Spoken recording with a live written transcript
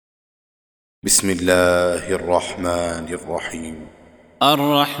بسم الله الرحمن الرحيم.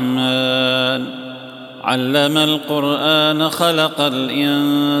 الرحمن علم القرآن خلق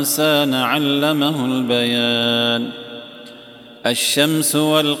الإنسان علمه البيان. الشمس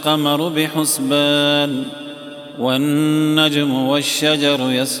والقمر بحسبان والنجم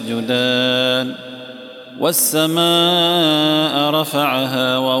والشجر يسجدان والسماء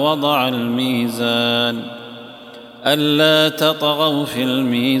رفعها ووضع الميزان ألا تطغوا في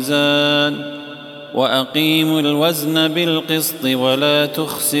الميزان وأقيموا الوزن بالقسط ولا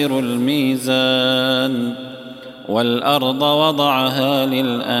تخسروا الميزان والأرض وضعها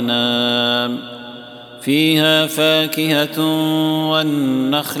للأنام فيها فاكهة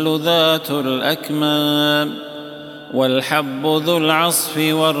والنخل ذات الأكمام والحب ذو العصف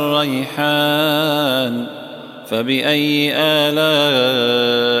والريحان فبأي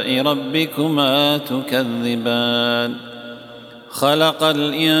آلاء ربكما تكذبان. خلق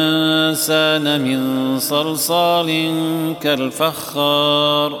الإنسان من صلصال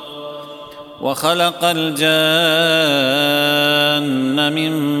كالفخار وخلق الجان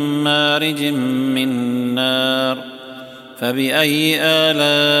من مارج من نار فبأي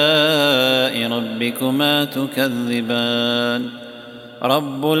آلاء ربكما تكذبان.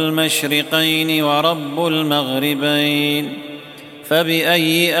 رب المشرقين ورب المغربين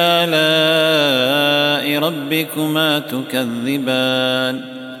فبأي آلاء ربكما تكذبان.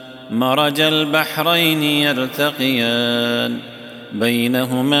 مرج البحرين يلتقيان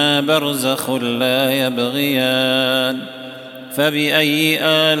بينهما برزخ لا يبغيان فبأي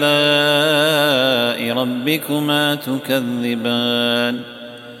آلاء ربكما تكذبان.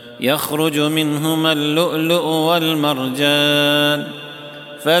 يخرج منهما اللؤلؤ والمرجان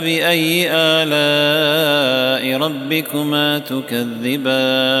فبأي آلاء ربكما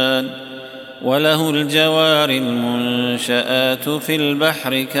تكذبان. وله الجوار المنشآت في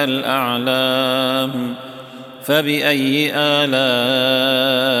البحر كالأعلام فبأي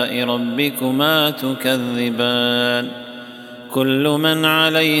آلاء ربكما تكذبان. كل من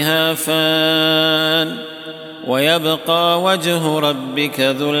عليها فان ويبقى وجه ربك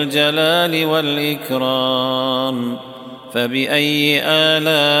ذو الجلال والإكرام فبأي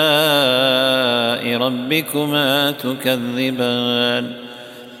آلاء ربكما تكذبان.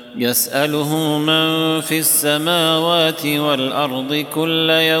 يسأله من في السماوات والأرض كل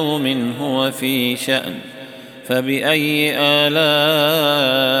يوم هو في شأن فبأي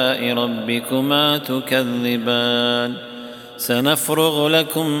آلاء ربكما تكذبان. سنفرغ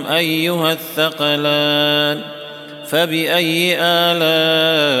لكم أيها الثقلان فبأي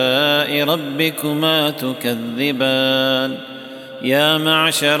آلاء ربكما تكذبان. يا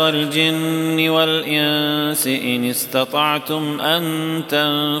معشر الجن والإنس إن استطعتم أن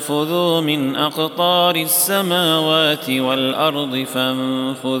تنفذوا من أقطار السماوات والأرض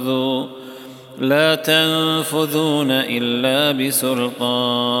فانفذوا لا تنفذون إلا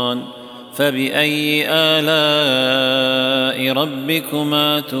بسلطان فبأي آلاء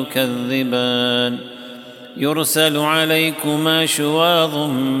ربكما تكذبان. يرسل عليكما شواظ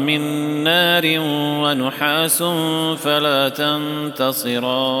من نار ونحاس فلا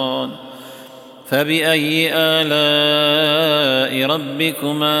تنتصران فبأي آلاء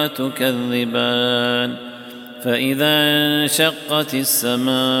ربكما تكذبان. فإذا انشقت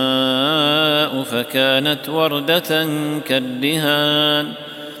السماء فكانت وردة كالدهان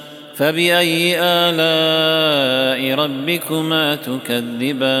فبأي آلاء ربكما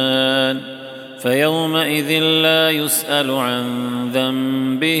تكذبان. فيومئذ لا يسأل عن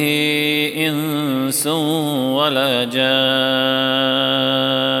ذنبه إنس ولا جان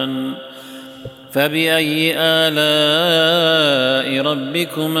فبأي آلاء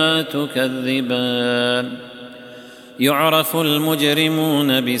ربكما تكذبان. يعرف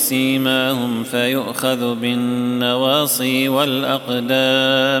المجرمون بسيماهم فيؤخذ بالنواصي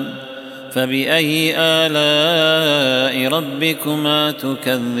والأقدام فبأي آلاء ربكما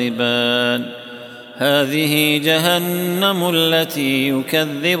تكذبان. هذه جهنم التي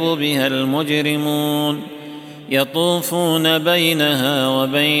يكذب بها المجرمون يطوفون بينها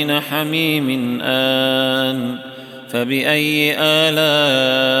وبين حميم آن فبأي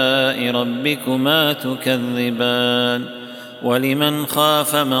آلاء ربكما تكذبان. ولمن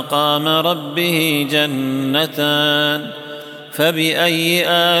خاف مقام ربه جنتان فبأي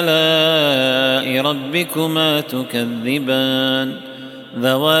آلاء ربكما تكذبان.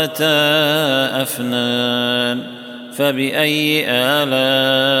 ذواتا أفنان فبأي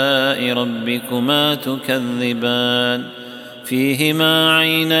آلاء ربكما تكذبان. فيهما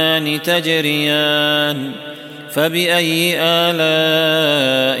عينان تجريان فبأي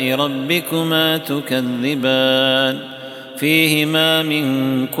آلاء ربكما تكذبان. فيهما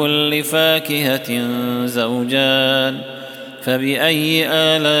من كل فاكهة زوجان فبأي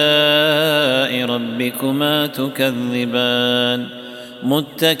آلاء ربكما تكذبان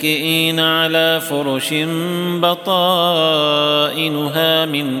متكئين على فرش بطائنها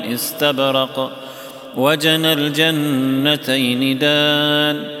من استبرق وجنى الجنتين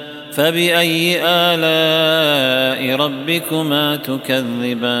دان فبأي آلاء ربكما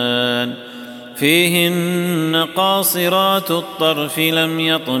تكذبان فيهن قاصرات الطرف لم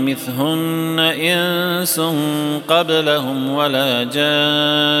يطمثهن إنس قبلهم ولا جان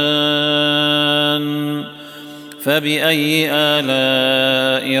فبأي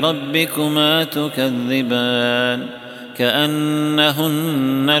آلاء ربكما تكذبان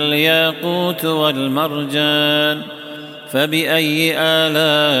كأنهن الياقوت والمرجان فبأي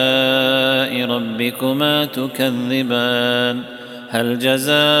آلاء ربكما تكذبان هل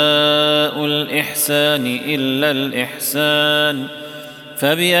جزاء الإحسان إلا الإحسان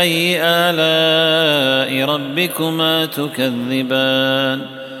فبأي آلاء ربكما تكذبان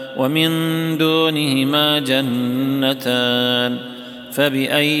ومن دونهما جنتان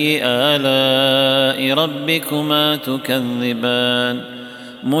فبأي آلاء ربكما تكذبان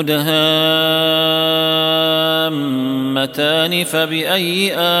مدهامتان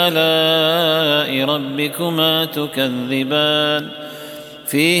فبأي آلاء ربكما تكذبان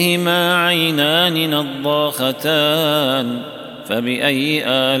فيهما عينان نضاختان فبأي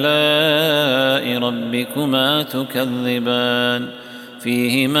آلاء ربكما تكذبان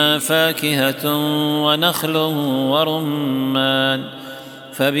فيهما فاكهة ونخل ورمان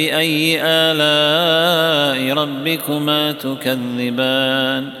فبأي آلاء ربكما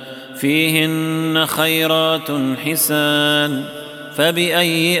تكذبان فيهن خيرات حسان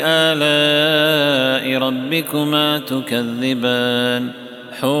فبأي آلاء ربكما تكذبان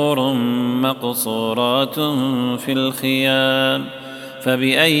حور مقصورات في الخيام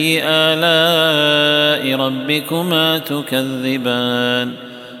فبأي آلاء ربكما تكذبان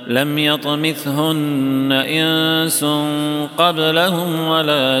لم يطمثهن إنس قبلهم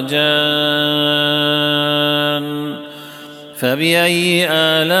ولا جان فبأي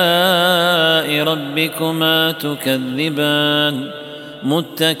آلاء ربكما تكذبان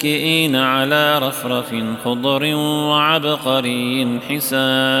متكئين على رفرف خضر وعبقري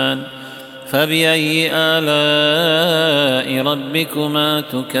حسان فبأي آلاء ربكما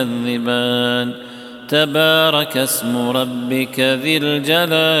تكذبان تبارك اسم ربك ذي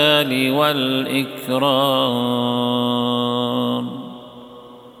الجلال والإكرام.